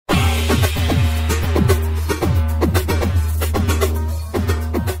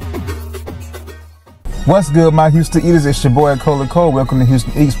What's good, my Houston Eaters? It's your boy Cola Cole. Welcome to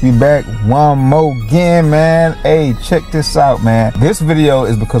Houston Eats. We back one more again, man. Hey, check this out, man. This video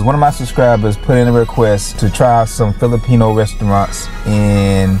is because one of my subscribers put in a request to try some Filipino restaurants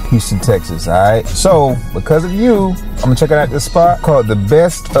in Houston, Texas. All right. So because of you, I'm gonna check out this spot called the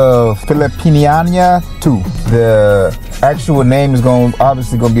Best of Filipiniana 2. The actual name is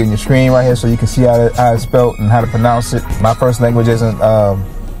obviously gonna be on your screen right here, so you can see how it's spelled and how to pronounce it. My first language isn't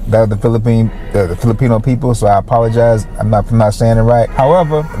that of the Filipino people, so I apologize. I'm not saying it right.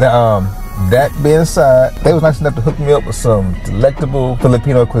 However, that being said, they was nice enough to hook me up with some delectable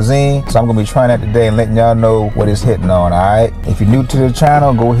Filipino cuisine, so I'm gonna be trying that today and letting y'all know what it's hitting on. All right. If you're new to the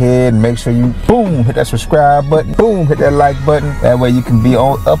channel, go ahead and make sure you hit that subscribe button, hit that like button. That way you can be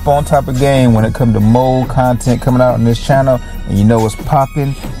up on top of game when it comes to more content coming out on this channel, and you know what's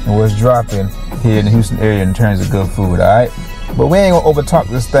popping and what's dropping here in the Houston area in terms of good food. All right. But we ain't gonna overtalk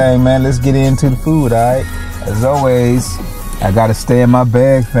this thing, man. Let's get into the food, all right? As always, I gotta stay in my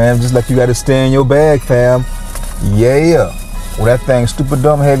bag, fam. Just like you gotta stay in your bag, fam. Yeah. Well, that thing's stupid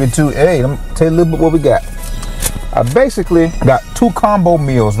dumb heavy too. Hey, let me tell you a little bit what we got. I basically got 2 combo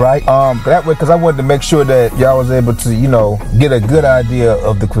meals, right? That way, because I wanted to make sure that y'all was able to, you know, get a good idea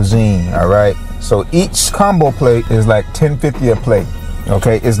of the cuisine, all right? So each combo plate is like $10.50 a plate.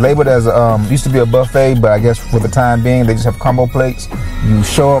 Okay, it's labeled as used to be a buffet, but I guess for the time being they just have combo plates. You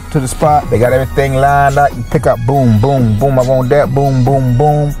show up to the spot, they got everything lined up, you pick up, boom, boom, boom, I want that, boom, boom,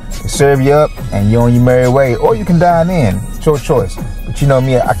 boom. They serve you up and you're on your merry way. Or you can dine in, it's your choice. But you know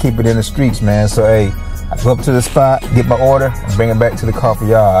me, I keep it in the streets, man. So hey, I go up to the spot, get my order, and bring it back to the car for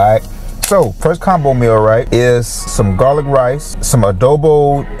y'all, alright? So, first combo meal, right, is some garlic rice, some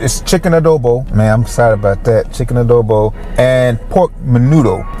adobo, it's chicken adobo. Man, I'm excited about that. Chicken adobo and pork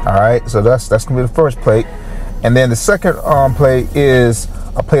menudo, all right? So that's gonna be the first plate. And then the second plate is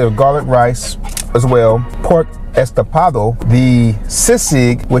a plate of garlic rice as well, pork estopado, the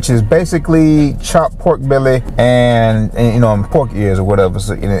sisig, which is basically chopped pork belly and you know, pork ears or whatever,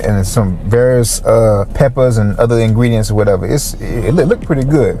 so, and some various peppers and other ingredients or whatever. It looked pretty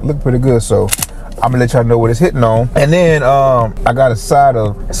good. So I'm gonna let y'all know what it's hitting on. And then I got a side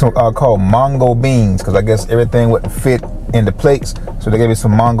of some called mango beans, because I guess everything wouldn't fit in the plates, so they gave me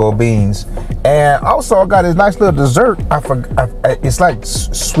some mango beans. And also I got this nice little dessert. It's like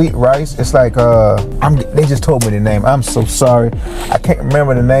sweet rice. It's like they just told me the name. I'm so sorry, I can't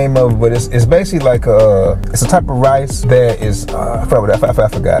remember the name of it, but it's basically like it's a type of rice that is I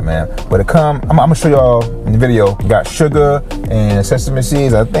forgot, man. But I'm gonna show y'all in the video. Got sugar and sesame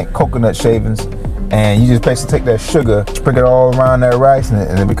seeds, I think coconut shavings, and you just basically take that sugar, sprinkle it all around that rice,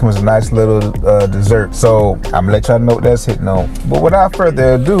 and it becomes a nice little dessert. So I'm gonna let y'all know what that's hitting on. But without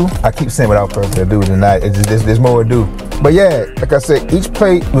further ado, I keep saying without further ado, there's more ado. But yeah, like I said, each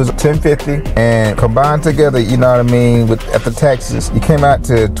plate was $10.50, and combined together, you know what I mean, after taxes, you came out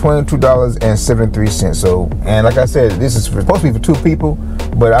to $22.73. So, and like I said, this is supposed to be for 2 people,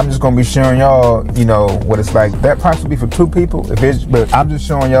 but I'm just gonna be showing y'all, you know, what it's like. That price would be for 2 people, but I'm just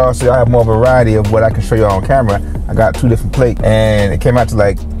showing y'all so y'all have more variety of what I can show y'all on camera. I got 2 different plates, and it came out to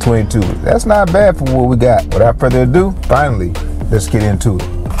like 22. That's not bad for what we got. Without further ado, finally, let's get into it.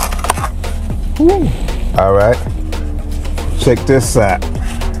 Woo. All right. Check this out.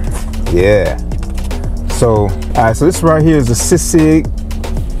 Yeah. So, alright, so this right here is the sisig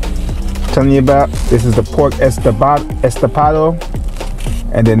telling you about. This is the pork estopado.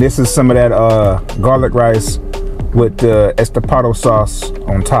 And then this is some of that garlic rice with the estopado sauce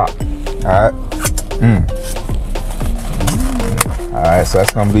on top. Alright. Alright, so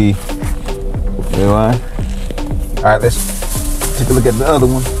that's gonna be the one. Alright, let's take a look at the other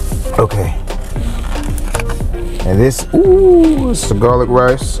one. Okay. And this, it's the garlic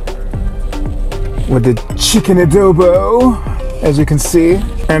rice with the chicken adobo, as you can see.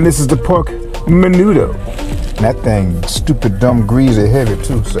 And this is the pork menudo. And that thing stupid, dumb, greasy, heavy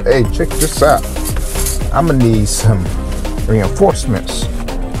too. So hey, check this out. I'm gonna need some reinforcements.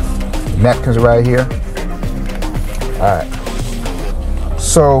 Napkins right here. All right.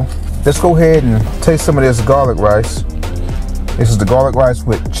 So let's go ahead and taste some of this garlic rice. This is the garlic rice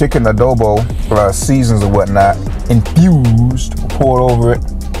with chicken adobo, seasons or whatnot, infused, poured over it.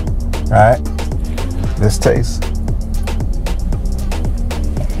 All right, let's taste.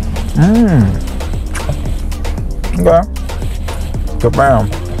 Okay, good brown.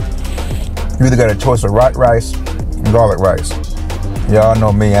 You either got a choice of white rice and garlic rice. Y'all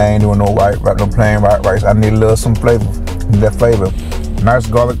know me, I ain't doing no plain white rice. I need a little some flavor, that flavor. Nice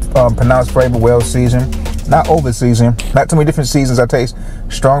garlic, pronounced flavor, well seasoned. Not over seasoned, not too many different seasons I taste.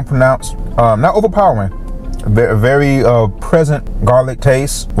 Strong, pronounced, not overpowering. Very present garlic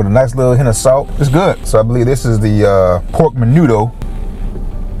taste with a nice little hint of salt. It's good. So I believe this is the pork menudo.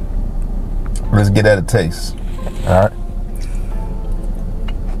 Let's get at a taste. All right.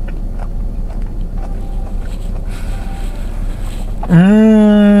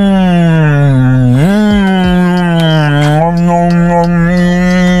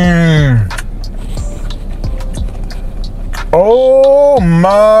 Oh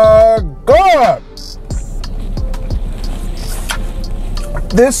my God!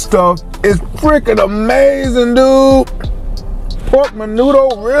 This stuff is freaking amazing, dude. Pork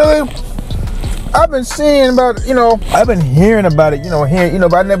menudo, really? I've been seeing about it, I've been hearing about it,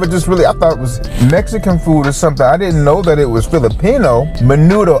 but I never just really, I thought it was Mexican food or something. I didn't know that it was Filipino.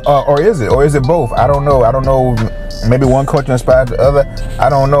 Menudo, or is it both? I don't know. Maybe one culture inspired the other. I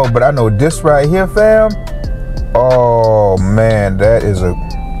don't know, but I know this right here, fam. Oh man, that's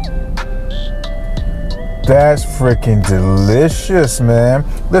freaking delicious, man.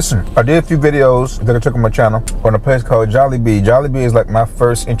 Listen, I did a few videos that I took on my channel on a place called Jollibee. Jollibee is like my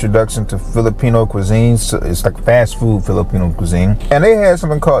first introduction to Filipino cuisine. So it's like fast food Filipino cuisine. And they had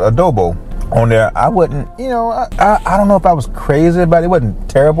something called adobo on there. I wasn't, I don't know if I was crazy about it. It wasn't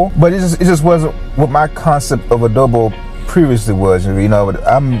terrible, but it just wasn't what my concept of adobo previously was.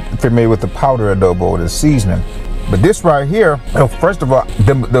 I'm familiar with the powder adobo, the seasoning. But this right here, first of all,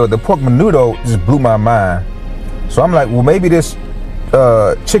 the pork menudo just blew my mind. So I'm like, well, maybe this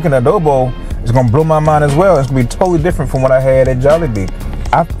chicken adobo is gonna blow my mind as well. It's gonna be totally different from what I had at Jollibee.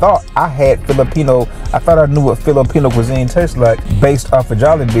 I thought I had Filipino. I thought I knew what Filipino cuisine tastes like based off of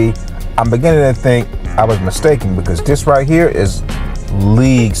Jollibee. I'm beginning to think I was mistaken because this right here is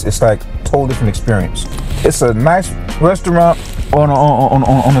leagues. It's like a totally different experience. It's a nice restaurant on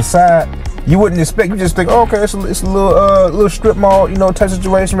the side. You wouldn't expect. You just think, oh, okay, it's a little strip mall, type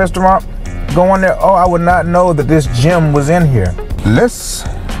situation restaurant. Go in there. Oh, I would not know that this gym was in here. Let's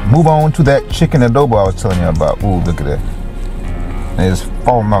move on to that chicken adobo I was telling you about. Ooh, look at that. And it's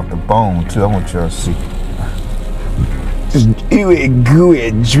falling off the bone too. I want y'all to see. Just ooey gooey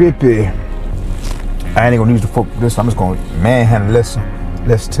drippy. I ain't gonna use the fork for this. I'm just gonna manhandle this.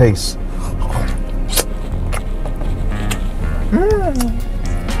 Let's taste. Okay.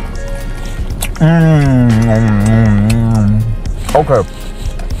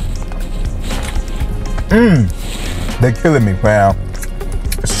 They're killing me, man.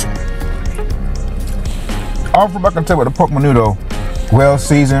 All from I can tell with the pork menudo, well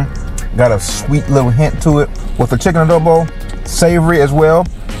seasoned, got a sweet little hint to it. With the chicken adobo, savory as well,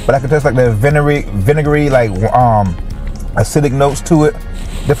 but I can taste like that vinegary, like acidic notes to it.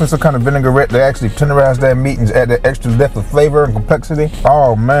 Different kind of vinaigrette. They actually tenderize that meat and add that extra depth of flavor and complexity.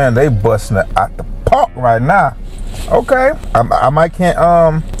 Oh man, they busting it out the park right now. Okay, I might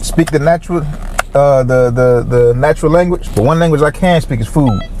can't speak the natural the natural language, but one language I can speak is food.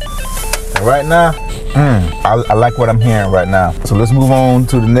 And right now, I like what I'm hearing right now. So let's move on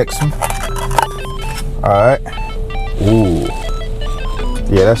to the next one. All right. Ooh,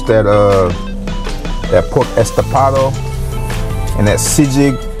 yeah, that's that pork estopado. And that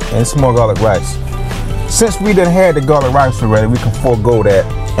sijig and some more garlic rice. Since we done had the garlic rice already, we can forego that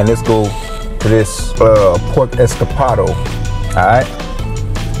and let's go to this pork estopado. All right.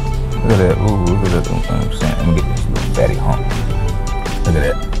 Look at that. Ooh, look at that. You know what I'm saying? Let me get this little fatty hump. Look at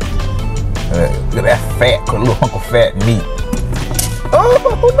that. Look at that fat, a little hunk of fat meat. Oh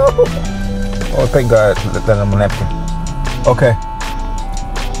no! Oh, thank God that I'm a napkin. Okay.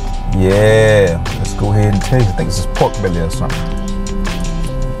 Yeah. Let's go ahead and taste. I think this is pork belly or something.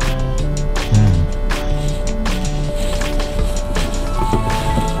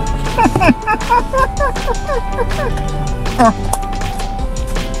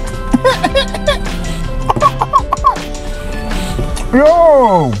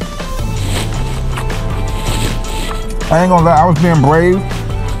 Yo! I ain't gonna lie, I was being brave.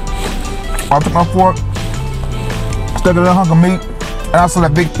 I took my fork, stuck a little hunk of meat, and I saw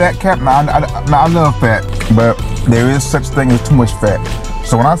that big fat cap. Now I love fat, but there is such thing as too much fat.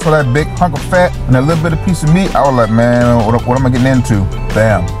 So when I saw that big hunk of fat and a little bit of piece of meat, I was like, man, what am I getting into?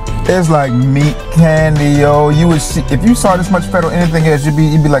 Bam. It's like meat candy, yo. You would see, if you saw this much fat on anything else, you'd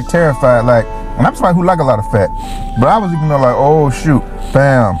be like terrified. Like, and I'm somebody who like a lot of fat, but I was even like, oh shoot,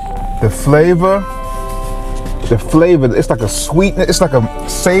 bam. The flavor, it's like a sweetness, it's like a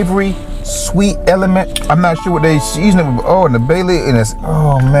savory, sweet element. I'm not sure what they season it with. Oh, and the Bailey, and it's,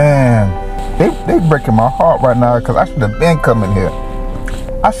 oh man, they breaking my heart right now because I should have been coming here.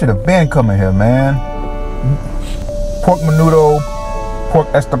 I should have been coming here, man. Pork menudo, pork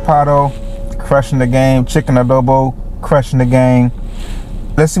estopado, crushing the game. Chicken adobo, crushing the game.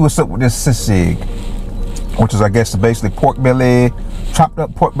 Let's see what's up with this sisig. which is, I guess, basically pork belly, chopped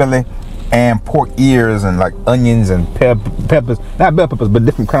up pork belly, and pork ears, and like onions and peppers. Not bell peppers, but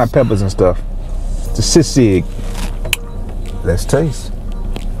different kind of peppers and stuff. It's a sisig. Let's taste.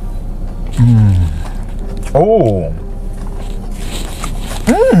 Oh.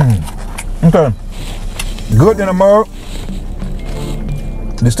 Okay. Good in a mug.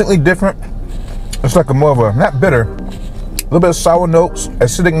 Distinctly different. It's like a more of a, not bitter, a little bit of sour notes,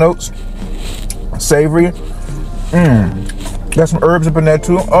 acidic notes, savory. Got some herbs up in there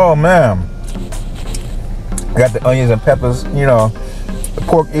too. Oh man. I got the onions and peppers, you know, the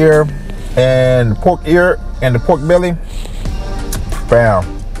pork ear and the pork belly. Bam.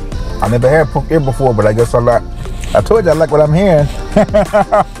 I never had pork ear before, but I guess I like. I told you I like what I'm hearing.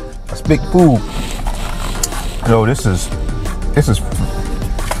 I speak food. Yo, this is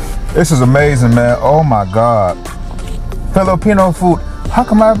amazing, man. Oh my God. Filipino food. How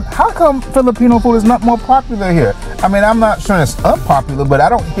come Filipino food is not more popular here? I mean, I'm not sure it's unpopular, but I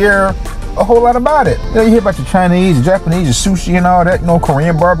don't hear a whole lot about it. You know, you hear about your Chinese, your Japanese, your sushi and all that, you know,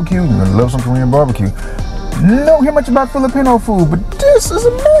 Korean barbecue. I love some Korean barbecue. Don't hear much about Filipino food, but this is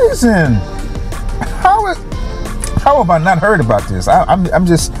amazing. How have I not heard about this? I'm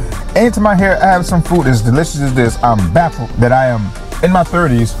just, anytime I hear I have some food as delicious as this, I'm baffled that I am in my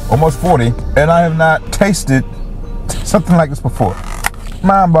 30s, almost 40, and I have not tasted something like this before.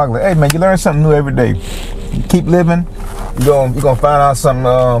 Mind-boggling. Hey man, you learn something new every day. You keep living, you're gonna find out something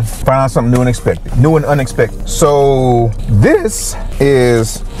new and unexpected. So this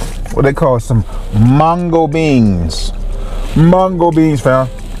is what they call some mango beans. Mango beans, fam.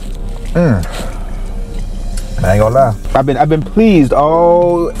 I ain't gonna lie. I've been pleased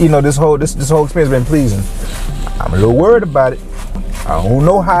all, you know, this whole experience has been pleasing. I'm a little worried about it. I don't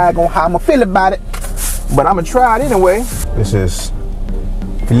know how I'm gonna feel about it, but I'm gonna try it anyway. This is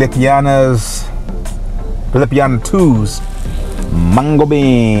Filipiniana 2's mango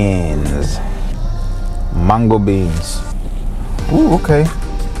beans. Mango beans. Ooh, okay.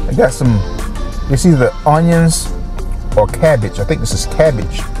 I got some, it's either onions or cabbage. I think this is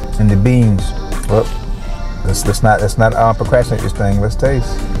cabbage and the beans. Well, let's not procrastinate this thing. Let's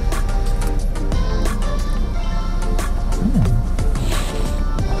taste.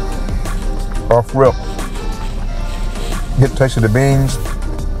 Off rip. Get the taste of the beans,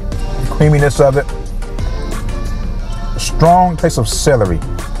 the creaminess of it. Strong taste of celery,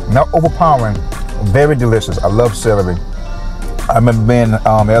 not overpowering. Very delicious. I love celery. I remember being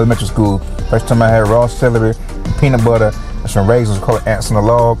in elementary school. First time I had raw celery, peanut butter, and some raisins called ants in the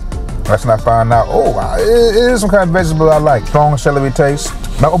log. That's when I found out, oh, it is some kind of vegetable I like. Strong celery taste,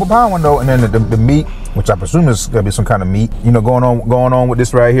 not overpowering though. And then the meat, which I presume is gonna be some kind of meat, you know, going on with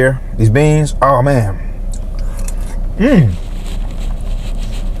this right here. These beans, oh man.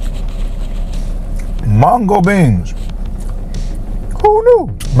 Mango beans. Who knew?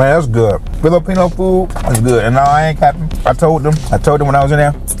 Man, that's good. Filipino food, that's good. And now I ain't capping. I told them when I was in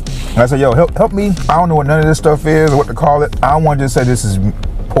there. And I said, yo, help me. I don't know what none of this stuff is or what to call it. I don't want to just say this is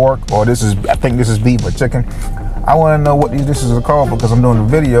pork or I think this is beef or chicken. I want to know what these dishes are called because I'm doing a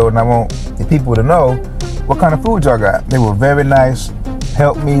video and I want the people to know what kind of food y'all got. They were very nice.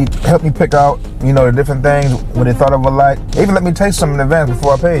 Help me pick out, you know, the different things, what they thought I would like. They even let me taste some in advance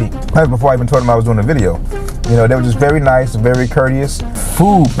before I paid. That's before I even told them I was doing a video. You know, they were just very nice, very courteous.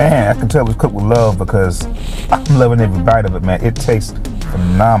 Food, man, I can tell it was cooked with love because I'm loving every bite of it, man. It tastes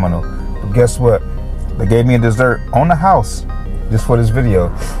phenomenal. But guess what? They gave me a dessert on the house just for this video.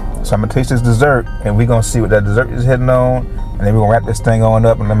 So I'm gonna taste this dessert and we're gonna see what that dessert is hitting on. And then we're gonna wrap this thing on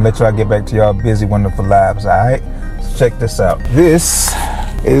up and I'm gonna let y'all get back to y'all busy, wonderful lives, all right? So check this out. This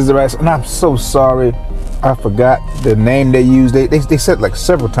is the rice, and I'm so sorry. I forgot the name they used. They said it like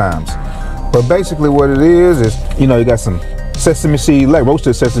several times. But basically what it is, you know, you got some sesame seeds, like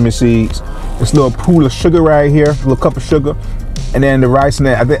roasted sesame seeds. This little pool of sugar right here, a little cup of sugar. And then the rice in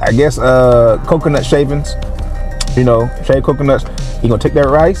there, I guess coconut shavings. You know, shaved coconuts. You're gonna take that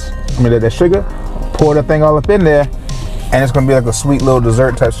rice, that sugar, pour that thing all up in there, and it's gonna be like a sweet little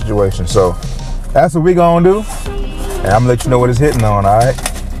dessert type situation. So that's what we gonna do. And I'm gonna let you know what it's hitting on, all right?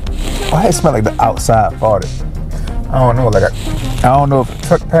 Why it smell like the outside farted? I don't know, like I don't know if a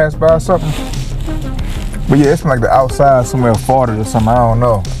truck passed by or something. But yeah, it smell like the outside somewhere farted or something, I don't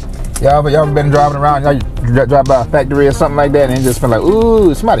know. Y'all been driving around, y'all drive by a factory or something like that, and it just smell like,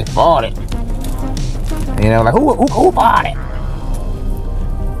 ooh, somebody farted. You know, like who farted?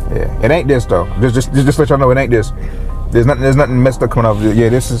 Yeah, it ain't this though. Just let y'all know it ain't this. There's nothing messed up coming off of it. Yeah,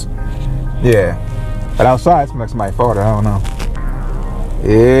 this is, yeah. But outside, it smells like somebody farted, I don't know.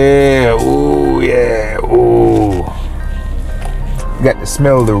 Yeah, ooh, yeah, ooh. You got the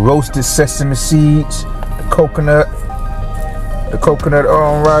smell of the roasted sesame seeds, the coconut. The coconut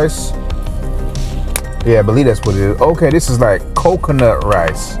rice. Yeah, I believe that's what it is. Okay, this is like coconut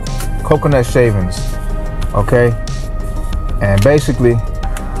rice. Coconut shavings. Okay. And basically,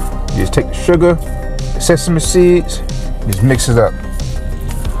 you just take the sugar, the sesame seeds, just mix it up.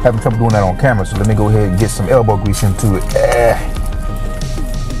 Having trouble doing that on camera, so let me go ahead and get some elbow grease into it.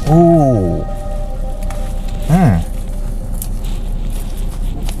 Ooh.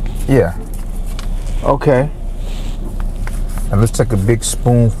 Yeah. Okay. And let's take a big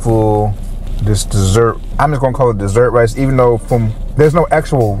spoonful of this dessert. I'm just gonna call it dessert rice, even though there's no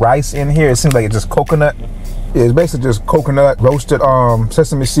actual rice in here. It seems like it's just coconut. It's basically just coconut, roasted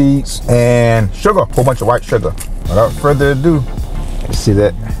sesame seeds, and sugar. A whole bunch of white sugar. Without further ado, let's see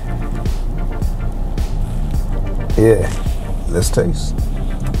that. Yeah, let's taste.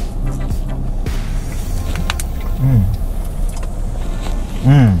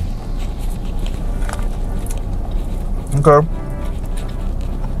 Okay.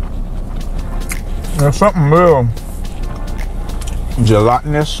 There's something real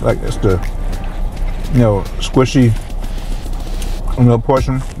gelatinous, like it's the squishy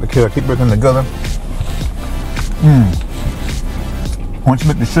portion that keep everything together. Once you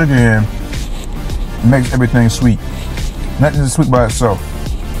put the sugar in, it makes everything sweet. Nothing is sweet by itself.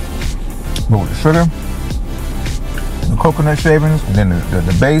 But with the sugar, the coconut shavings, and then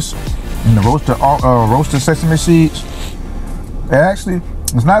the base, and the roasted sesame seeds,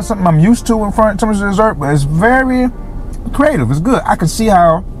 it's not something I'm used to in terms of dessert, but it's very creative. It's good. I can see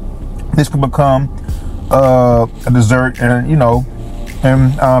how this could become a dessert, and in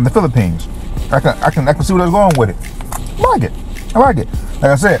the Philippines. I can see where they're going with it. I like it.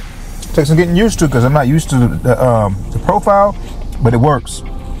 Like I said, it takes some getting used to because I'm not used to the profile, but it works.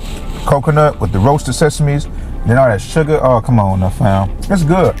 Coconut with the roasted sesames, then all that sugar. Oh, come on now, fam. It's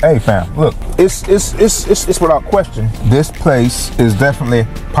good. Hey, fam, look, it's without question. This place is definitely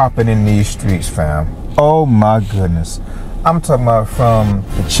popping in these streets, fam. Oh my goodness. I'm talking about from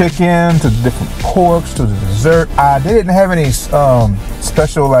the chicken to the different porks to the dessert. They didn't have any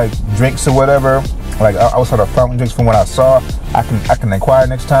special like drinks or whatever. Like outside of fountain drinks from what I saw. I can inquire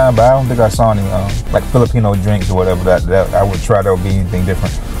next time, but I don't think I saw any like Filipino drinks or whatever that I would try. That would be anything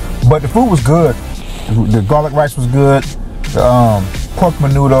different. But the food was good. The garlic rice was good. The pork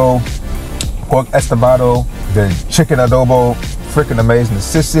menudo, pork estobado, the chicken adobo, freaking amazing. The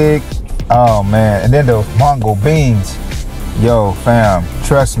sisig, oh man, and then those mango beans. Yo, fam,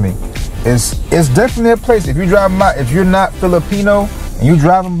 trust me, it's definitely a place. If you're driving by, if you're not Filipino and you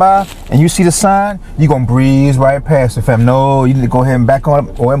driving by and you see the sign, you gonna breeze right past it, fam. No, you need to go ahead and back on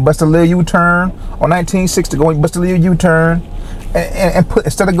or bust a little U-turn on 1960. Go and bust a little U-turn and put,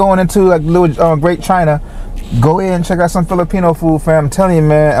 instead of going into like little Great China, go ahead and check out some Filipino food, fam. I'm telling you,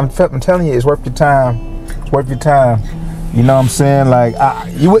 man. I'm telling you, it's worth your time. It's worth your time. You know what I'm saying? Like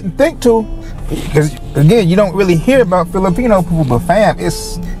you wouldn't think to. Because again, you don't really hear about Filipino food, but fam,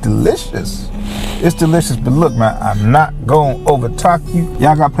 it's delicious. It's delicious. But look, man, I'm not going to overtalk you.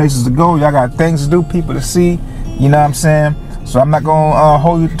 Y'all got places to go. Y'all got things to do, people to see. You know what I'm saying? So I'm not going to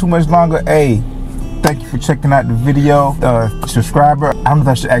hold you too much longer. Hey, thank you for checking out the video. Subscriber, I don't know if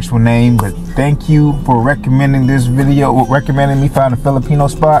that's your actual name, but thank you for recommending this video, recommending me find a Filipino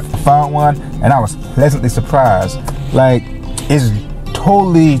spot. I found one, and I was pleasantly surprised. Like, it's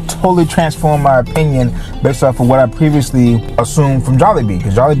totally transformed my opinion based off of what I previously assumed from Jollibee,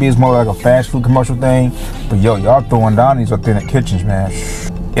 because Jollibee is more like a fast food commercial thing, but yo, y'all throwing down these authentic kitchens, man.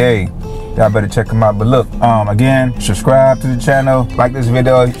 Hey, y'all better check them out. But look, again, subscribe to the channel, like this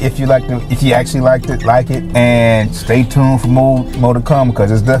video if you liked it, if you actually liked it, like it, and stay tuned for more to come, because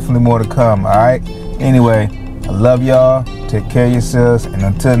there's definitely more to come. All right, anyway, I love y'all, take care of yourselves, and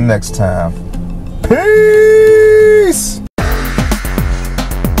until next time, peace.